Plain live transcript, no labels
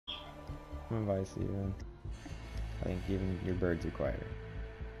I'm advice even. I think even your birds are quieter.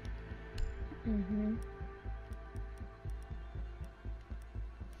 Mm-hmm.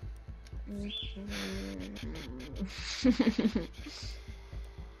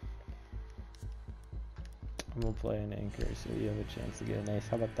 I'm gonna play an anchor so you have a chance to get a nice.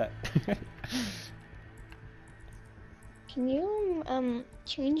 How about that? Can you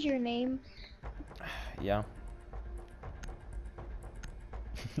change your name Yeah.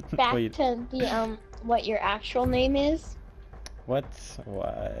 back Wait. to the what your actual name is? What?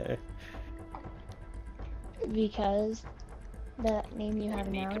 Why? Because the name you have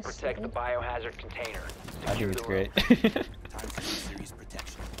We now need to is protect the stupid. biohazard container. I think Secure it's the great. room. I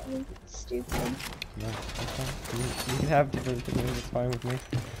think it's stupid. No, that's fine. You can have different opinions. It's fine with me.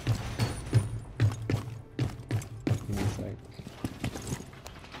 Give me a sec.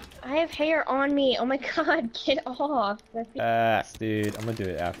 I have hair on me. Oh my god, get off. Dude, I'm gonna do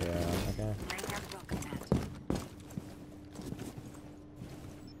it after that. Okay.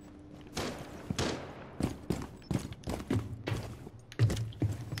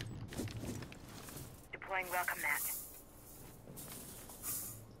 Deploying welcome mat.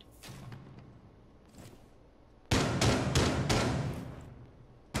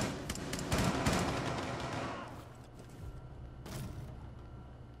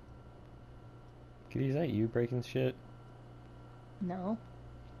 Kitty, is that you breaking shit? No.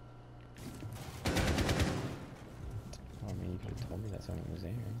 Oh, I mean, you could have told me that someone was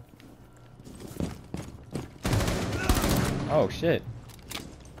there. Oh, shit.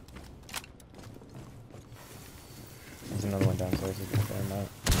 There's another one downstairs. You can clear him out.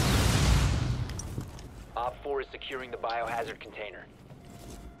 Op 4 is securing the biohazard container.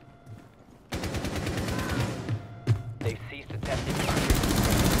 They've ceased attempting to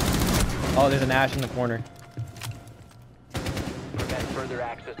Oh, there's an Ash in the corner. prevent further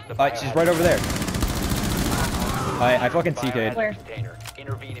access to the She's right over there. I fucking CK'd. Where? container.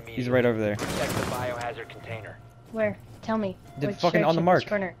 Intervene immediately. He's right over there. Protect the biohazard container. Where? Tell me. The Which fucking on the direction? mark. Which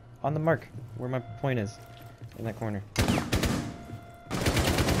corner? On the mark. Where my point is. In that corner.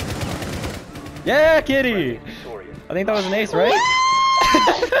 Yeah, Kitty! Victorious. I think that was an ace, right?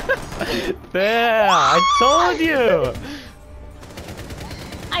 Yeah, I told you!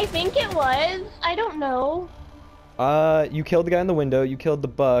 I think it was. I don't know. You killed the guy in the window, you killed the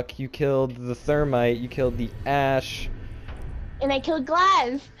buck, you killed the thermite, you killed the Ash. And I killed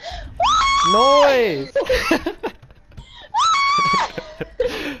Glass. Noise!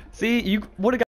 See, you would've got